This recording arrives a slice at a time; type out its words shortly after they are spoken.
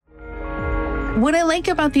What I like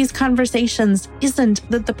about these conversations isn't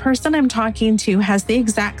that the person I'm talking to has the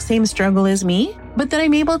exact same struggle as me, but that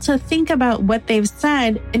I'm able to think about what they've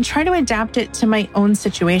said and try to adapt it to my own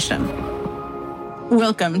situation.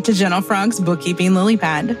 Welcome to Gentle Frog's Bookkeeping Lily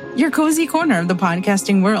Pad, your cozy corner of the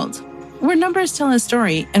podcasting world, where numbers tell a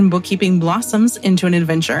story and bookkeeping blossoms into an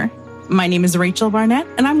adventure. My name is Rachel Barnett,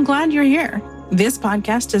 and I'm glad you're here. This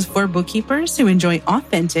podcast is for bookkeepers who enjoy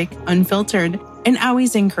authentic, unfiltered, and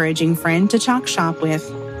always encouraging friend to talk shop with.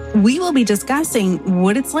 We will be discussing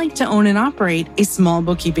what it's like to own and operate a small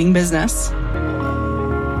bookkeeping business.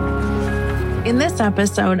 In this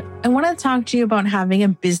episode, I want to talk to you about having a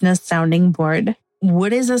business sounding board.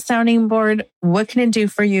 What is a sounding board? What can it do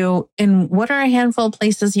for you? And what are a handful of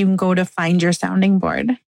places you can go to find your sounding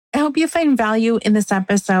board? I hope you find value in this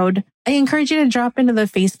episode. I encourage you to drop into the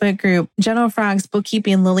Facebook group, Gentle Frog's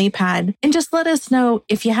Bookkeeping Lily Pad, and just let us know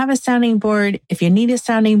if you have a sounding board, if you need a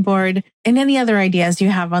sounding board, and any other ideas you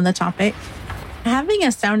have on the topic. Having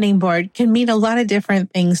a sounding board can mean a lot of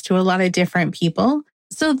different things to a lot of different people.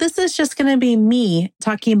 So this is just going to be me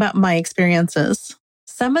talking about my experiences.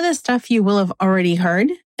 Some of the stuff you will have already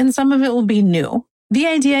heard, and some of it will be new. The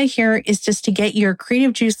idea here is just to get your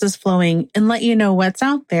creative juices flowing and let you know what's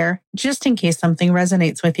out there, just in case something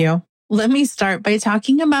resonates with you. Let me start by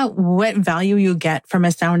talking about what value you get from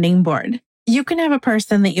a sounding board. You can have a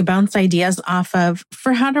person that you bounce ideas off of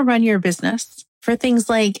for how to run your business, for things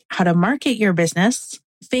like how to market your business,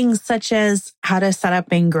 things such as how to set up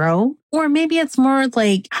and grow, or maybe it's more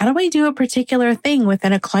like, how do I do a particular thing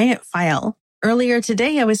within a client file? Earlier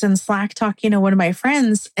today, I was in Slack talking to one of my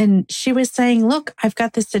friends, and she was saying, look, I've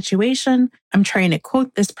got this situation. I'm trying to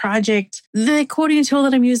quote this project. The quoting tool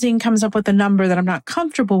that I'm using comes up with a number that I'm not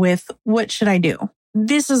comfortable with. What should I do?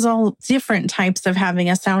 This is all different types of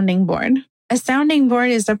having a sounding board. A sounding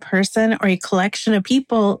board is a person or a collection of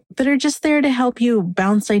people that are just there to help you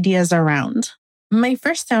bounce ideas around. My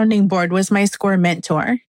first sounding board was my SCORE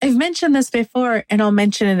mentor. I've mentioned this before, and I'll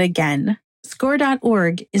mention it again.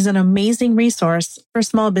 SCORE.org is an amazing resource for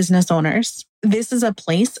small business owners. This is a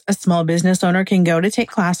place a small business owner can go to take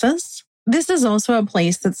classes. This is also a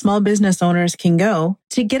place that small business owners can go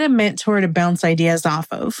to get a mentor to bounce ideas off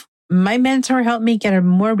of. My mentor helped me get a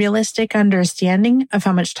more realistic understanding of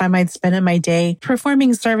how much time I'd spend in my day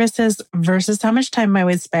performing services versus how much time I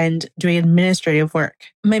would spend doing administrative work.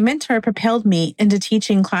 My mentor propelled me into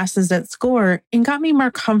teaching classes at SCORE and got me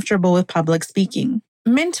more comfortable with public speaking.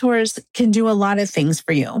 Mentors can do a lot of things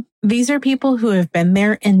for you. These are people who have been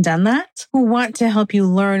there and done that, who want to help you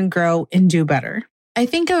learn, grow, and do better. I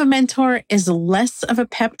think of a mentor as less of a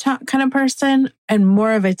pep talk kind of person and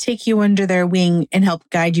more of a take you under their wing and help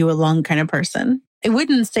guide you along kind of person. I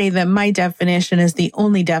wouldn't say that my definition is the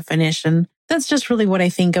only definition. That's just really what I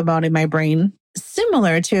think about in my brain.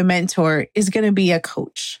 Similar to a mentor is going to be a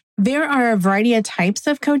coach. There are a variety of types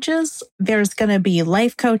of coaches. There's going to be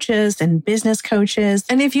life coaches and business coaches.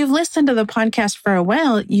 And if you've listened to the podcast for a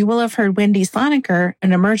while, you will have heard Wendy Sloniker,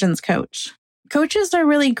 an emergence coach. Coaches are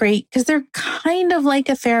really great because they're kind of like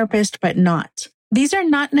a therapist, but not. These are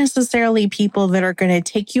not necessarily people that are going to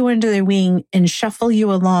take you under their wing and shuffle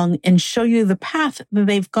you along and show you the path that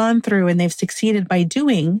they've gone through and they've succeeded by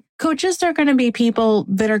doing. Coaches are going to be people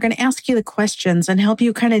that are going to ask you the questions and help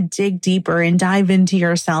you kind of dig deeper and dive into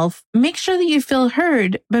yourself. Make sure that you feel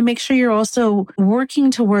heard, but make sure you're also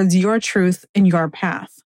working towards your truth and your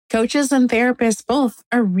path. Coaches and therapists both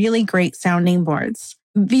are really great sounding boards.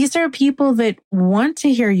 These are people that want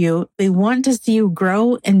to hear you. They want to see you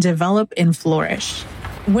grow and develop and flourish.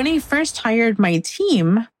 When I first hired my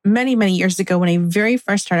team, many years ago, when I very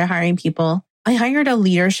first started hiring people, I hired a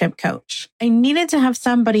leadership coach. I needed to have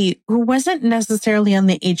somebody who wasn't necessarily on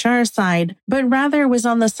the HR side, but rather was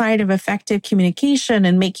on the side of effective communication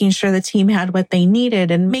and making sure the team had what they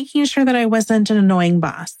needed and making sure that I wasn't an annoying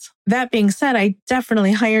boss. That being said, I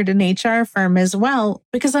definitely hired an HR firm as well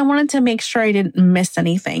because I wanted to make sure I didn't miss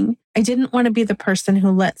anything. I didn't want to be the person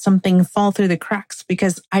who let something fall through the cracks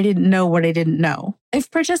because I didn't know what I didn't know.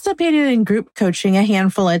 I've participated in group coaching a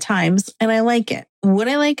handful of times and I like it. What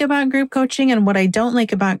I like about group coaching and what I don't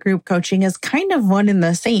like about group coaching is kind of one and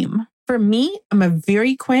the same. For me, I'm a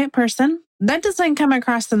very quiet person. That doesn't come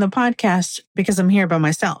across in the podcast because I'm here by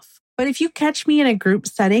myself. But if you catch me in a group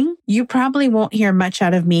setting, you probably won't hear much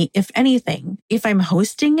out of me, if anything. If I'm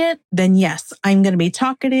hosting it, then yes, I'm going to be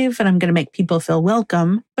talkative and I'm going to make people feel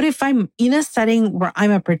welcome. But if I'm in a setting where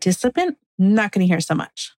I'm a participant, I'm not going to hear so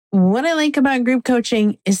much. What I like about group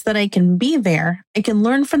coaching is that I can be there. I can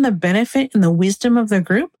learn from the benefit and the wisdom of the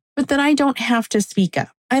group, but that I don't have to speak up.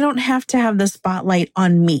 I don't have to have the spotlight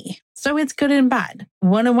on me. So it's good and bad.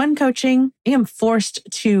 One-on-one coaching, I am forced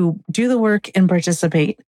to do the work and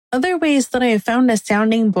participate. Other ways that I have found a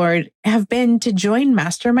sounding board have been to join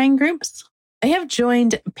mastermind groups. I have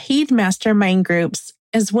joined paid mastermind groups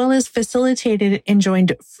as well as facilitated and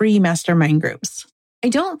joined free mastermind groups. I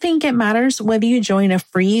don't think it matters whether you join a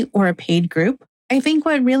free or a paid group. I think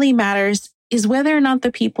what really matters is whether or not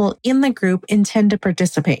the people in the group intend to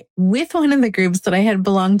participate. With one of the groups that I had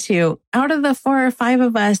belonged to, out of the 4 or 5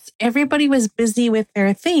 of us, everybody was busy with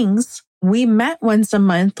their things. We met once a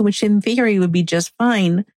month, which in theory would be just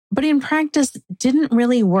fine, but in practice didn't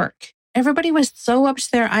really work. Everybody was so up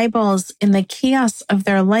to their eyeballs in the chaos of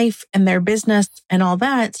their life and their business and all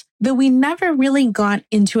that we never really got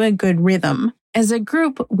into a good rhythm. As a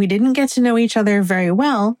group, we didn't get to know each other very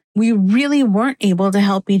well. We really weren't able to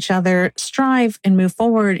help each other strive and move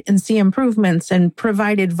forward and see improvements and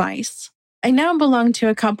provide advice. I now belong to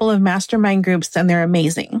a couple of mastermind groups and they're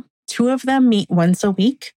amazing. 2 of them meet once a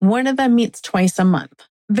week. 1 of them meets twice a month.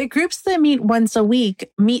 The groups that meet once a week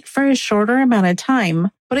meet for a shorter amount of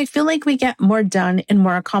time, but I feel like we get more done and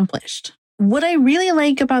more accomplished. What I really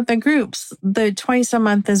like about the groups, the twice a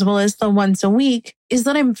month as well as the once a week, is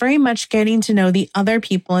that I'm very much getting to know the other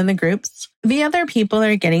people in the groups. The other people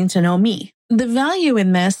are getting to know me. The value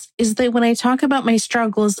in this is that when I talk about my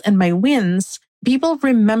struggles and my wins, people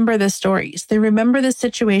remember the stories. They remember the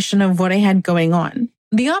situation of what I had going on.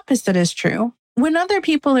 The opposite is true. When other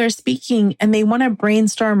people are speaking and they want to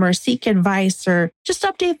brainstorm or seek advice or just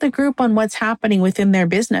update the group on what's happening within their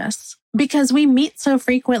business, because we meet so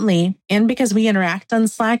frequently and because we interact on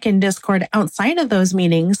Slack and Discord outside of those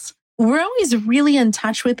meetings, we're always really in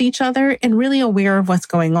touch with each other and really aware of what's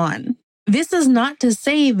going on. This is not to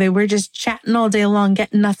say that we're just chatting all day long,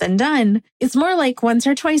 getting nothing done. It's more like once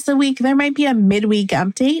or twice a week, there might be a midweek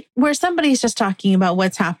update where somebody's just talking about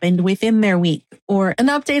what's happened within their week or an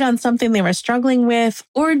update on something they were struggling with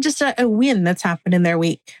or just a win that's happened in their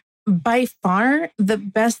week. By far, the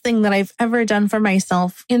best thing that I've ever done for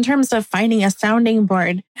myself in terms of finding a sounding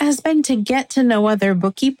board has been to get to know other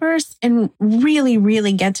bookkeepers and really,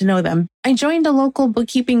 really get to know them. I joined a local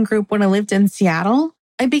bookkeeping group when I lived in Seattle.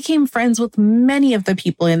 I became friends with many of the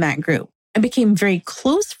people in that group. I became very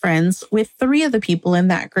close friends with 3 of the people in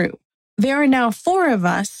that group. There are now 4 of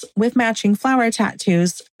us with matching flower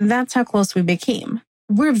tattoos. That's how close we became.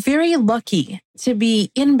 We're very lucky to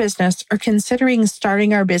be in business or considering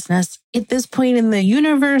starting our business at this point in the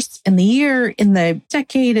universe, in the year, in the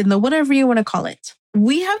decade, in the whatever you want to call it.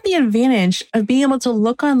 We have the advantage of being able to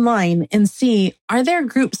look online and see, are there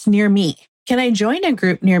groups near me? Can I join a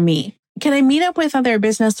group near me? Can I meet up with other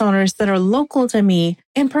business owners that are local to me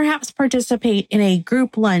and perhaps participate in a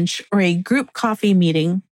group lunch or a group coffee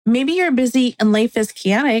meeting? Maybe you're busy and life is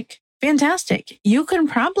chaotic. Fantastic. You can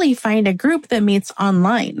probably find a group that meets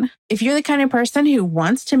online. If you're the kind of person who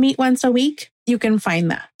wants to meet once a week, you can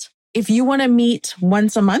find that. If you want to meet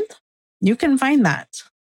once a month, you can find that.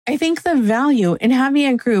 I think the value in having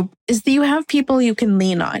a group is that you have people you can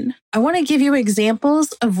lean on. I want to give you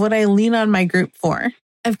examples of what I lean on my group for.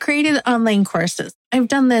 I've created online courses. I've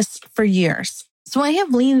done this for years. So I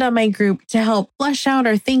have leaned on my group to help flesh out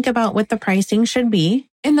or think about what the pricing should be.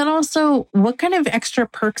 And then also, what kind of extra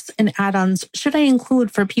perks and add-ons should I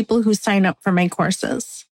include for people who sign up for my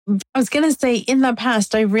courses? I was going to say, in the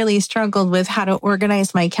past, I really struggled with how to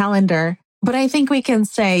organize my calendar. But I think we can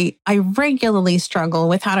say I regularly struggle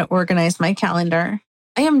with how to organize my calendar.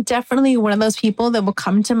 I am definitely one of those people that will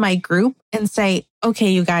come to my group and say,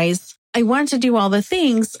 okay, you guys, I want to do all the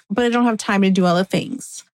things, but I don't have time to do all the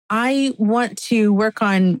things. I want to work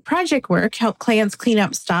on project work, help clients clean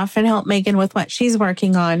up stuff and help Megan with what she's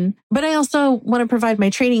working on. But I also want to provide my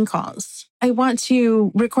training calls. I want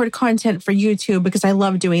to record content for YouTube because I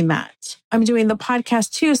love doing that. I'm doing the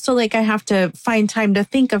podcast too. So I have to find time to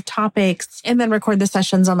think of topics and then record the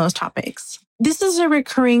sessions on those topics. This is a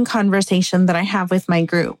recurring conversation that I have with my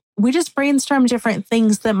group. We just brainstorm different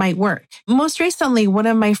things that might work. Most recently, one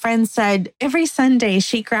of my friends said every Sunday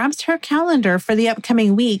she grabs her calendar for the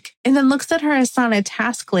upcoming week and then looks at her Asana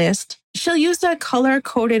task list. She'll use a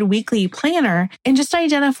color-coded weekly planner and just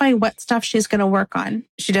identify what stuff she's going to work on.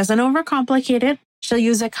 She doesn't overcomplicate it. She'll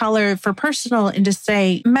use a color for personal and just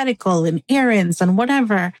say medical and errands and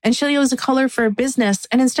whatever. And she'll use a color for business.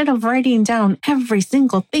 And instead of writing down every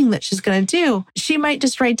single thing that she's going to do, she might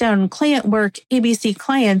just write down client work, ABC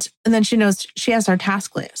client, and then she knows she has her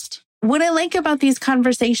task list. What I like about these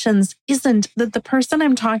conversations isn't that the person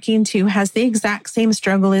I'm talking to has the exact same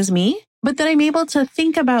struggle as me, but that I'm able to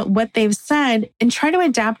think about what they've said and try to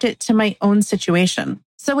adapt it to my own situation.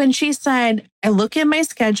 So when she said, I look at my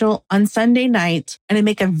schedule on Sunday night and I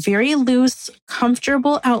make a very loose,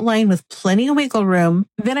 comfortable outline with plenty of wiggle room,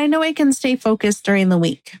 then I know I can stay focused during the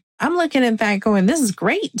week. I'm looking at that going, this is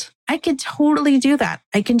great. I could totally do that.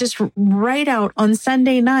 I can just write out on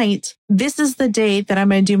Sunday night, this is the day that I'm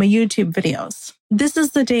going to do my YouTube videos. This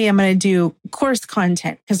is the day I'm going to do course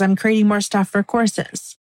content because I'm creating more stuff for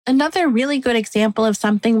courses. Another really good example of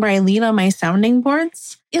something where I lean on my sounding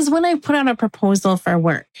boards is when I put out a proposal for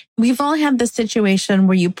work. We've all had this situation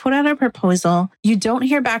where you put out a proposal, you don't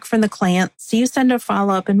hear back from the client, so you send a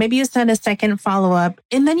follow-up and maybe you send a second follow-up,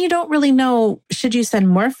 and then you don't really know, should you send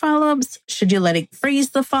more follow-ups? Should you let it freeze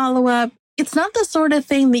the follow-up? It's not the sort of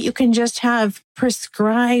thing that you can just have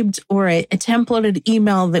prescribed or a templated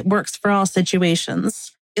email that works for all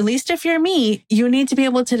situations. At least if you're me, you need to be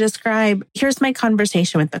able to describe, here's my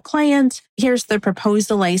conversation with the client, here's the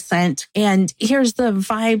proposal I sent, and here's the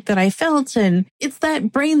vibe that I felt. And it's that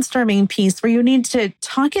brainstorming piece where you need to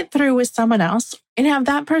talk it through with someone else and have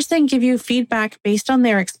that person give you feedback based on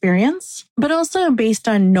their experience, but also based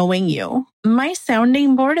on knowing you. My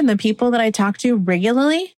sounding board and the people that I talk to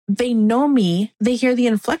regularly, they know me. They hear the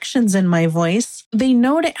inflections in my voice. They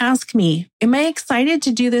know to ask me, am I excited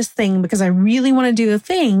to do this thing because I really want to do the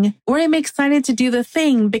thing? Or am I excited to do the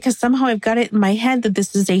thing because somehow I've got it in my head that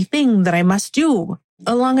this is a thing that I must do?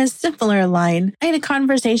 Along a similar line, I had a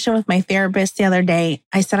conversation with my therapist the other day.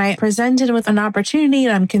 I said, I presented with an opportunity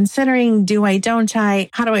and I'm considering, do I, don't I?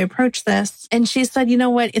 How do I approach this? And she said, you know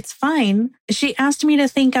what? It's fine. She asked me to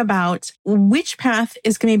think about which path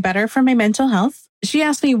is going to be better for my mental health. She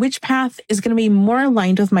asked me which path is going to be more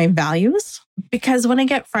aligned with my values. Because when I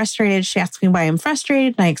get frustrated, she asks me why I'm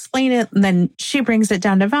frustrated and I explain it. And then she brings it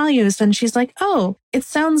down to values. And she's like, oh, it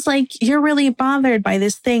sounds like you're really bothered by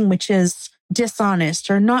this thing, which is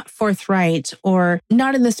dishonest or not forthright or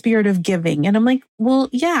not in the spirit of giving. And I'm like, well,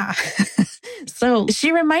 yeah. So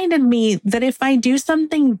she reminded me that if I do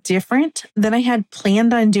something different than I had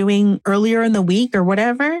planned on doing earlier in the week or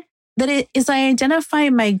whatever, that it is I identify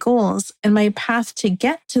my goals and my path to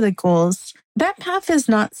get to the goals. That path is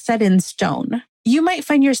not set in stone. You might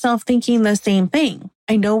find yourself thinking the same thing.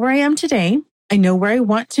 I know where I am today. I know where I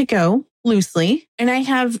want to go loosely, and I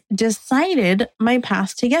have decided my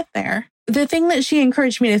path to get there. The thing that she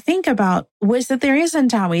encouraged me to think about was that there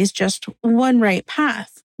isn't always just one right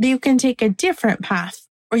path, that you can take a different path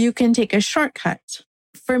or you can take a shortcut.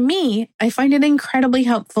 For me, I find it incredibly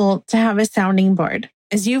helpful to have a sounding board.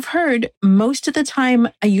 As you've heard, most of the time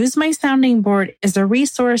I use my sounding board as a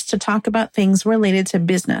resource to talk about things related to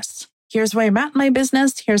business. Here's where I'm at in my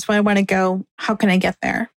business. Here's where I want to go. How can I get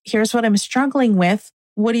there? Here's what I'm struggling with.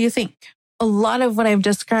 What do you think? A lot of what I've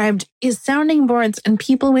described is sounding boards and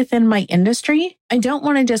people within my industry. I don't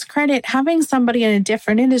want to discredit having somebody in a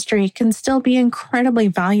different industry can still be incredibly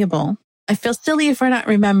valuable. I feel silly if we're not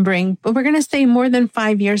remembering, but we're going to say more than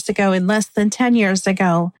 5 years ago and less than 10 years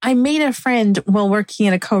ago, I made a friend while working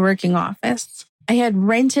in a co-working office. I had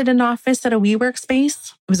rented an office at a WeWork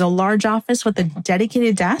space. It was a large office with a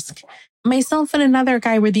dedicated desk. Myself and another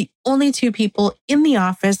guy were the only two people in the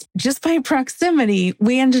office. Just by proximity,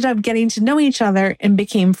 we ended up getting to know each other and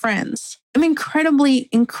became friends. I'm incredibly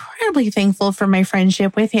thankful for my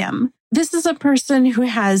friendship with him. This is a person who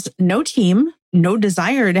has no team, no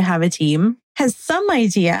desire to have a team, has some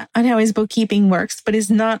idea on how his bookkeeping works, but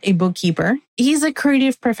is not a bookkeeper. He's a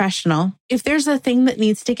creative professional. If there's a thing that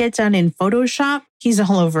needs to get done in Photoshop, he's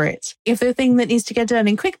all over it. If there's a thing that needs to get done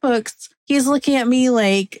in QuickBooks, he's looking at me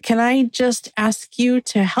like, can I just ask you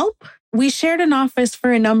to help? We shared an office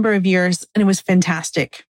for a number of years and it was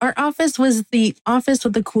fantastic. Our office was the office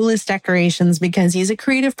with the coolest decorations because he's a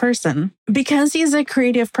creative person. Because he's a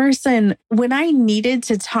creative person, when I needed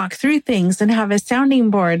to talk through things and have a sounding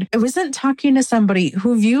board, I wasn't talking to somebody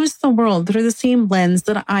who views the world through the same lens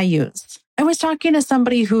that I use. I was talking to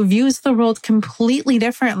somebody who views the world completely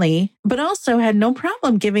differently, but also had no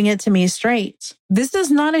problem giving it to me straight. This is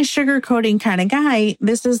not a sugarcoating kind of guy.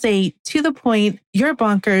 This is a to the point, you're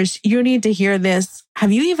bonkers, you need to hear this.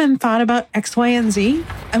 Have you even thought about X, Y, and Z?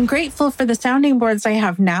 I'm grateful for the sounding boards I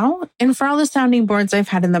have now and for all the sounding boards I've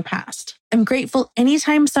had in the past. I'm grateful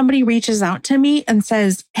anytime somebody reaches out to me and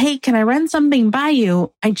says, hey, can I run something by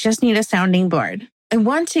you? I just need a sounding board. I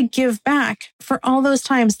want to give back for all those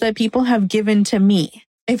times that people have given to me.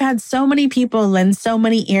 I've had so many people lend so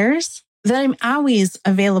many ears that I'm always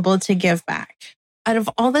available to give back. Out of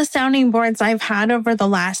all the sounding boards I've had over the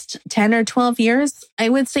last 10 or 12 years, I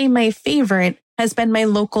would say my favorite has been my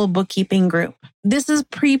local bookkeeping group. This is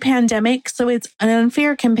pre-pandemic, so it's an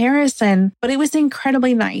unfair comparison, but it was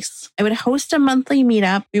incredibly nice. I would host a monthly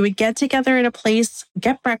meetup. We would get together at a place,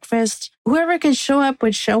 get breakfast. Whoever could show up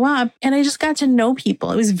would show up, and I just got to know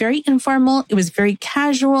people. It was very informal. It was very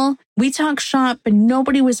casual. We talked shop, but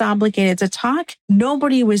nobody was obligated to talk.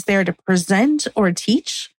 Nobody was there to present or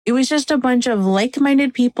teach. It was just a bunch of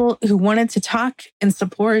like-minded people who wanted to talk and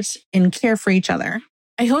support and care for each other.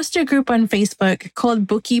 I host a group on Facebook called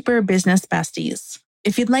Bookkeeper Business Besties.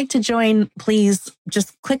 If you'd like to join, please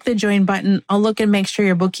just click the join button. I'll look and make sure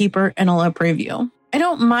you're a bookkeeper and I'll approve you. I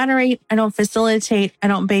don't moderate, I don't facilitate, I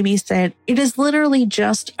don't babysit. It is literally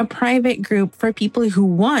just a private group for people who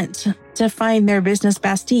want to find their business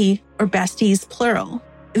bestie or besties plural.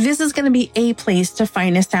 This is going to be a place to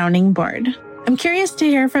find a sounding board. I'm curious to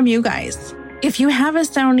hear from you guys. If you have a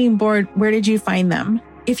sounding board, where did you find them?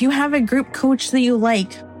 If you have a group coach that you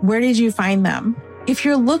like, where did you find them? If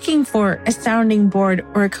you're looking for a sounding board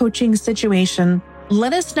or a coaching situation,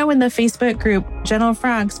 let us know in the Facebook group, Jennifer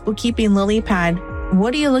Frog's Bookkeeping Lily Pad.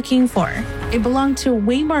 What are you looking for? I belong to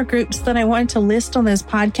way more groups than I want to list on this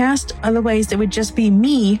podcast. Otherwise, it would just be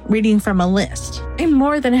me reading from a list. I'm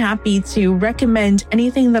more than happy to recommend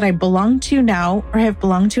anything that I belong to now or have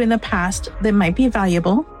belonged to in the past that might be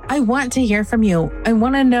valuable. I want to hear from you. I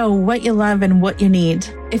want to know what you love and what you need.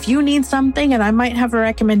 If you need something and I might have a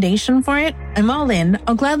recommendation for it, I'm all in.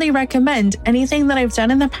 I'll gladly recommend anything that I've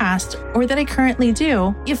done in the past or that I currently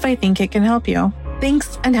do if I think it can help you.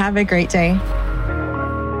 Thanks and have a great day.